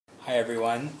Hi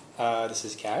everyone, this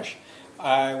is Kash.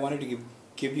 I wanted to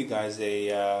give you guys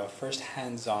a first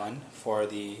hands-on for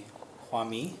the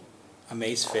Huami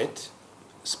AMAZFIT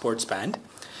Sports Band.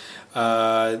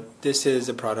 This is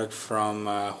a product from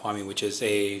Huami, which is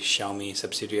a Xiaomi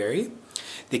subsidiary.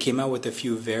 They came out with a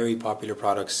few very popular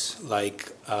products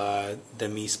like the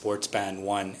Mi Sports Band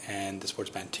 1 and the Sports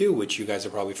Band 2, which you guys are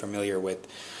probably familiar with.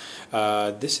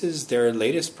 This is their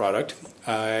latest product.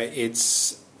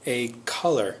 It's a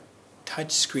color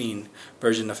touchscreen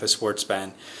version of a sports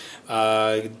band.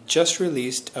 Just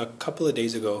released a couple of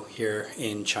days ago here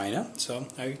in China, so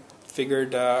I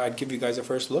figured I'd give you guys a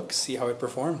first look, see how it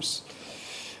performs.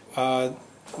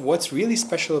 What's really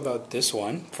special about this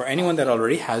one, for anyone that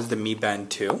already has the Mi Band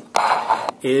 2,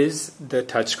 is the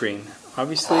touchscreen.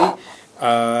 Obviously,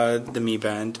 the Mi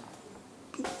Band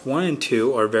 1 and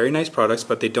 2 are very nice products,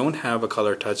 but they don't have a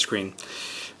color touchscreen.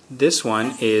 This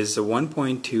one is a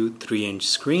 1.23-inch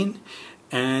screen,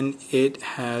 and it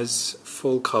has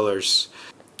full colors.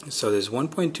 So there's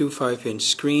 1.25-inch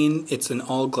screen, it's an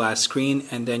all-glass screen,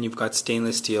 and then you've got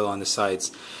stainless steel on the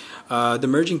sides. The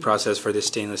merging process for this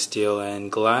stainless steel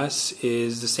and glass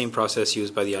is the same process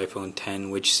used by the iPhone X,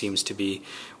 which seems to be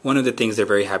one of the things they're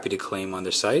very happy to claim on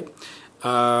their site.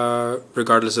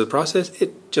 Regardless of the process,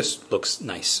 it just looks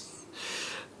nice.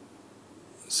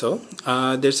 So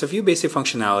there's a few basic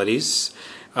functionalities.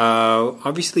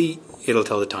 Obviously, it'll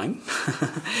tell the time.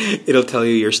 It'll tell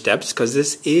you your steps, because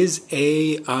this is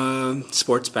a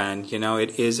sports band. You know,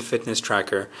 it is a fitness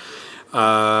tracker.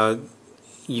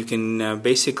 You can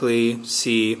basically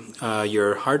see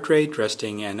your heart rate,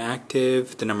 resting and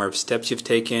active, the number of steps you've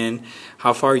taken,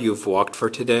 how far you've walked for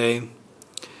today,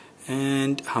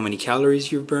 and how many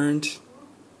calories you've burned.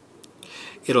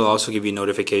 It'll also give you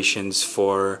notifications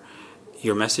for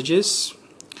your messages.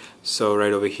 So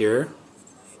right over here,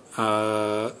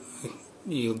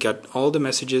 you'll get all the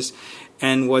messages.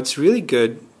 And what's really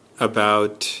good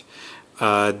about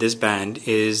this band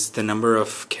is the number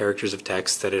of characters of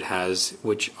text that it has,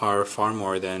 which are far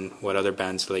more than what other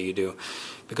bands let you do.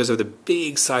 Because of the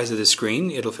big size of the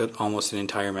screen, it'll fit almost an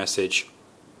entire message.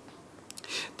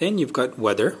 Then you've got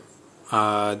weather.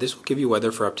 This will give you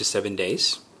weather for up to 7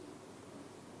 days.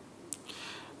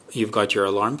 You've got your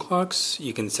alarm clocks.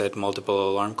 You can set multiple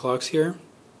alarm clocks here.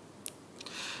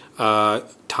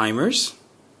 Timers.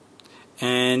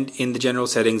 And in the general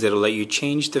settings, it'll let you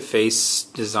change the face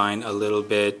design a little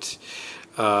bit.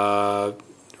 Right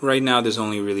now, there's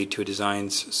only really 2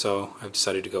 designs, so I've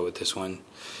decided to go with this one.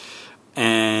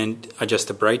 And adjust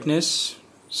the brightness,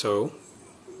 so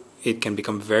it can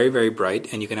become very, very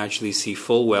bright, and you can actually see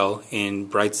full well in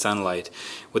bright sunlight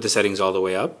with the settings all the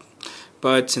way up.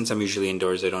 But since I'm usually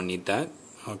indoors, I don't need that.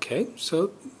 Okay,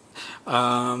 so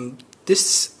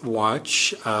this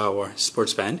watch or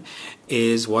sports band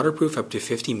is waterproof up to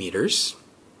 50 meters.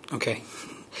 Okay.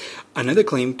 Another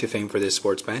claim to fame for this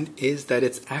sports band is that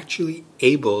it's actually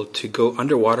able to go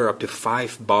underwater up to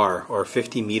 5 bar or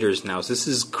 50 meters now. So this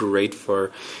is great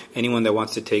for anyone that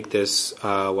wants to take this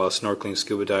while snorkeling,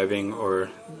 scuba diving, or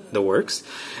the works,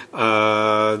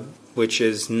 which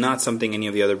is not something any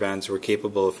of the other bands were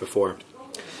capable of before.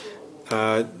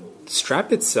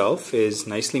 Strap itself is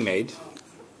nicely made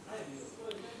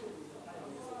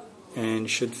and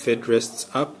should fit wrists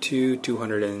up to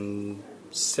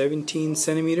 217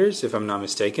 centimeters, if I'm not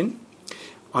mistaken.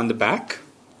 On the back,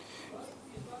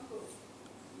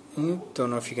 don't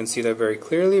know if you can see that very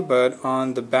clearly, but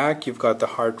on the back you've got the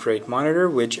heart rate monitor,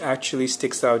 which actually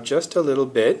sticks out just a little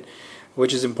bit,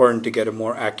 which is important to get a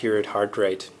more accurate heart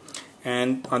rate.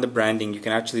 And on the branding, you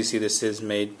can actually see this is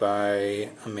made by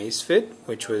AMAZFIT,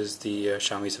 which was the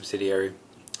Xiaomi subsidiary.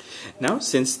 Now,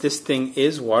 since this thing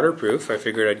is waterproof, I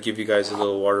figured I'd give you guys a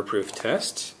little waterproof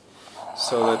test.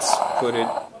 So let's put it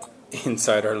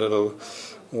inside our little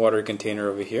water container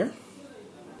over here.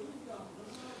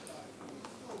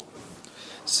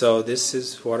 So this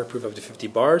is waterproof up to 50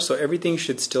 bars, so everything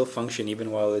should still function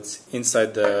even while it's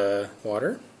inside the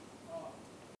water.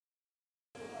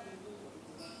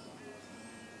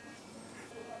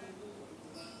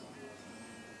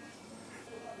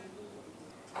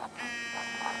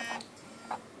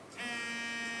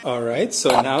 Alright,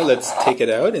 so now let's take it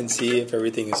out and see if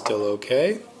everything is still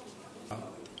okay.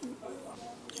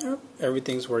 Yep,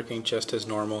 everything's working just as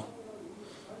normal.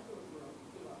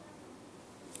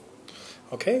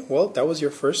 Okay, well, that was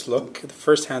your first look, the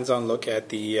first hands-on look at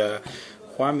the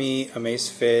Huami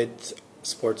AMAZFIT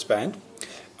Sports Band.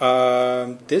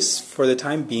 This, for the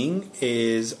time being,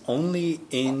 is only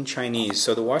in Chinese,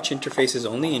 so the watch interface is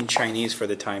only in Chinese for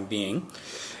the time being.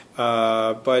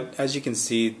 But as you can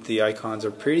see, the icons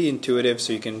are pretty intuitive,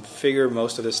 so you can figure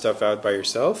most of this stuff out by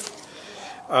yourself.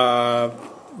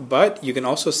 But you can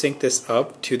also sync this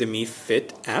up to the Mi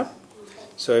Fit app.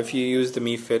 So if you use the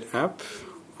Mi Fit app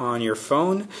on your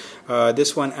phone,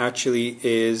 this one actually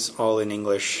is all in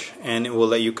English, and it will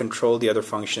let you control the other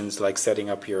functions like setting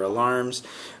up your alarms,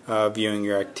 viewing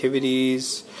your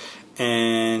activities,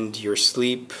 and your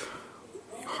sleep,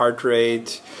 heart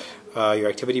rate, your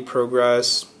activity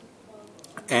progress,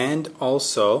 and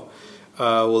also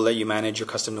will let you manage your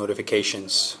custom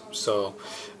notifications. So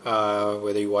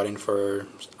whether you want in for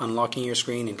unlocking your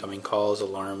screen, incoming calls,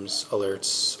 alarms,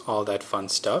 alerts, all that fun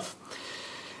stuff.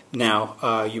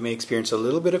 Now, you may experience a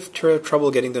little bit of trouble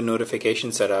getting the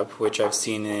notification set up, which I've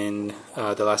seen in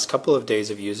the last couple of days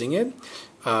of using it.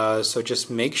 So just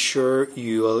make sure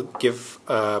you give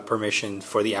permission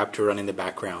for the app to run in the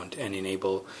background and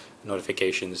enable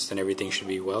notifications, then everything should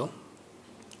be well.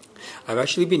 I've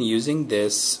actually been using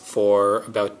this for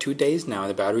about 2 days now.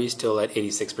 The battery is still at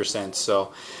 86%.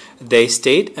 So they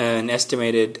state an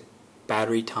estimated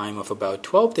battery time of about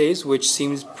 12 days, which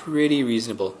seems pretty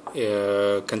reasonable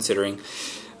considering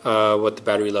what the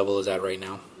battery level is at right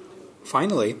now.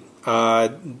 Finally,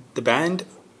 the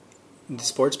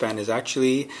sports band is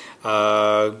actually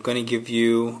going to give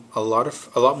you a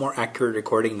lot more accurate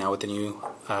recording now with the new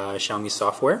Xiaomi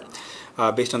software,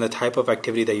 based on the type of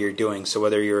activity that you're doing. So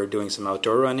whether you're doing some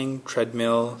outdoor running,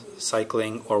 treadmill,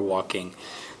 cycling, or walking.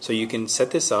 So you can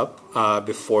set this up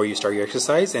before you start your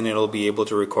exercise, and it'll be able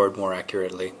to record more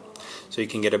accurately. So you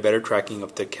can get a better tracking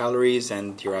of the calories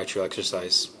and your actual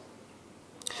exercise.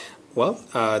 Well,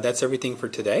 that's everything for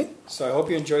today. So I hope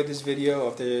you enjoyed this video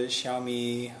of the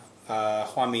Xiaomi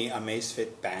Huami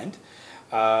AMAZFIT Band.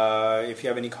 If you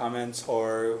have any comments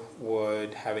or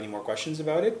would have any more questions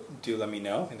about it, do let me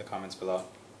know in the comments below.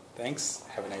 Thanks.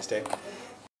 Have a nice day.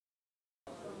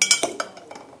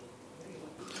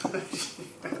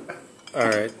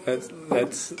 Alright,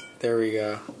 there we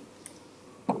go.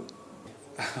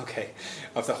 Okay,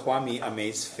 of the Huami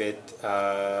AMAZFIT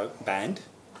band.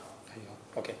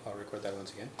 Okay, I'll record that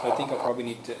once again. So I think I'll probably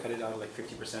need to edit out like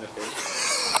 50% of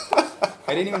it.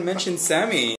 I didn't even mention Sami.